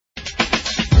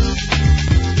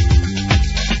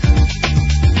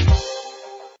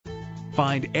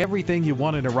Find everything you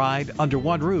want in a ride under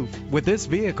one roof with this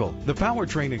vehicle. The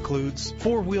powertrain includes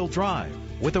four-wheel drive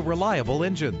with a reliable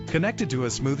engine connected to a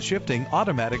smooth shifting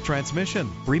automatic transmission.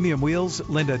 Premium wheels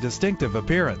lend a distinctive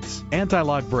appearance.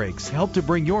 Anti-lock brakes help to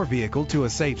bring your vehicle to a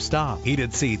safe stop.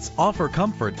 Heated seats offer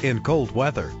comfort in cold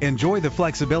weather. Enjoy the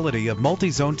flexibility of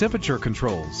multi-zone temperature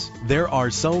controls. There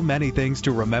are so many things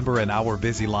to remember in our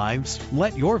busy lives.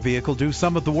 Let your vehicle do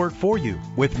some of the work for you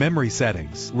with memory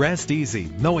settings. Rest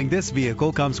easy knowing this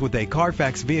vehicle comes with a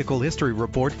Carfax Vehicle History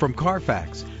Report from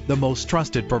Carfax, the most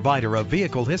trusted provider of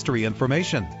vehicle history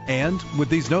information. And with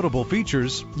these notable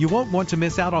features, you won't want to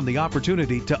miss out on the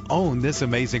opportunity to own this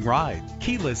amazing ride.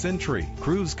 Keyless entry,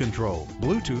 cruise control,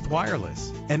 Bluetooth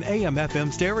wireless, an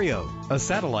AM/FM stereo, a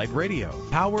satellite radio,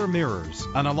 power mirrors,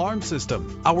 an alarm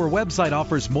system. Our website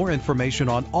offers more information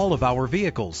on all of our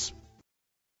vehicles.